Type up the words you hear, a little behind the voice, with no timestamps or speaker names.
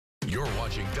You're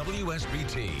watching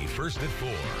WSBT First at 4.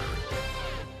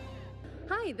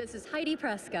 Hi, this is Heidi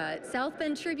Prescott, South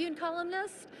Bend Tribune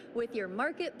columnist with your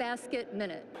Market Basket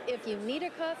Minute. If you need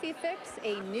a coffee fix,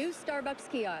 a new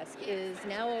Starbucks kiosk is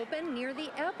now open near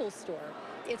the Apple Store.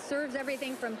 It serves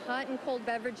everything from hot and cold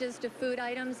beverages to food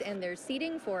items, and there's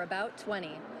seating for about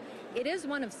 20. It is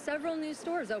one of several new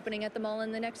stores opening at the mall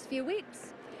in the next few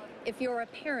weeks. If you're a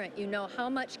parent, you know how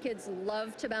much kids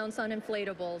love to bounce on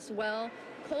inflatables. Well,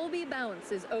 Colby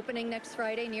Bounce is opening next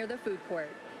Friday near the food court.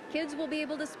 Kids will be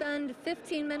able to spend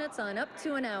 15 minutes on up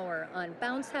to an hour on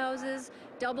bounce houses,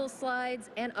 double slides,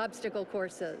 and obstacle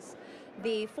courses.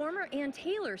 The former Ann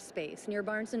Taylor space near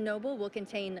Barnes & Noble will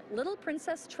contain Little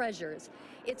Princess Treasures.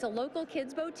 It's a local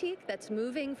kids boutique that's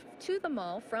moving to the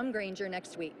mall from Granger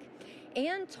next week.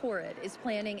 Ann Torrid is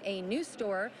planning a new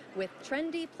store with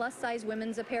trendy plus-size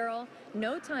women's apparel.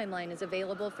 No timeline is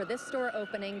available for this store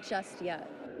opening just yet.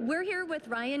 We're here with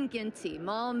Ryan Ginty,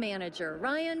 mall manager.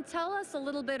 Ryan, tell us a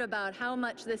little bit about how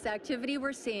much this activity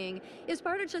we're seeing is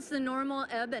part of just the normal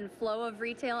ebb and flow of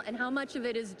retail, and how much of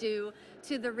it is due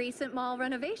to the recent mall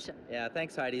renovation. Yeah,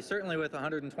 thanks, Heidi. Certainly with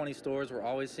 120 stores, we're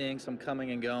always seeing some coming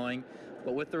and going.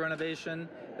 But with the renovation,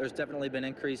 there's definitely been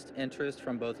increased interest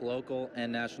from both local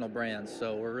and national brands.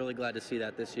 So we're really glad to see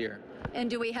that this year. And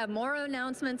do we have more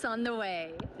announcements on the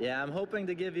way? Yeah, I'm hoping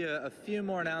to give you a few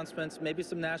more announcements, maybe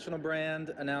some national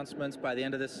brand announcements by the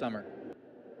end of this summer.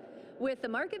 With the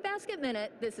Market Basket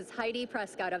Minute, this is Heidi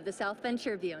Prescott of the South Bend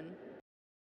Tribune.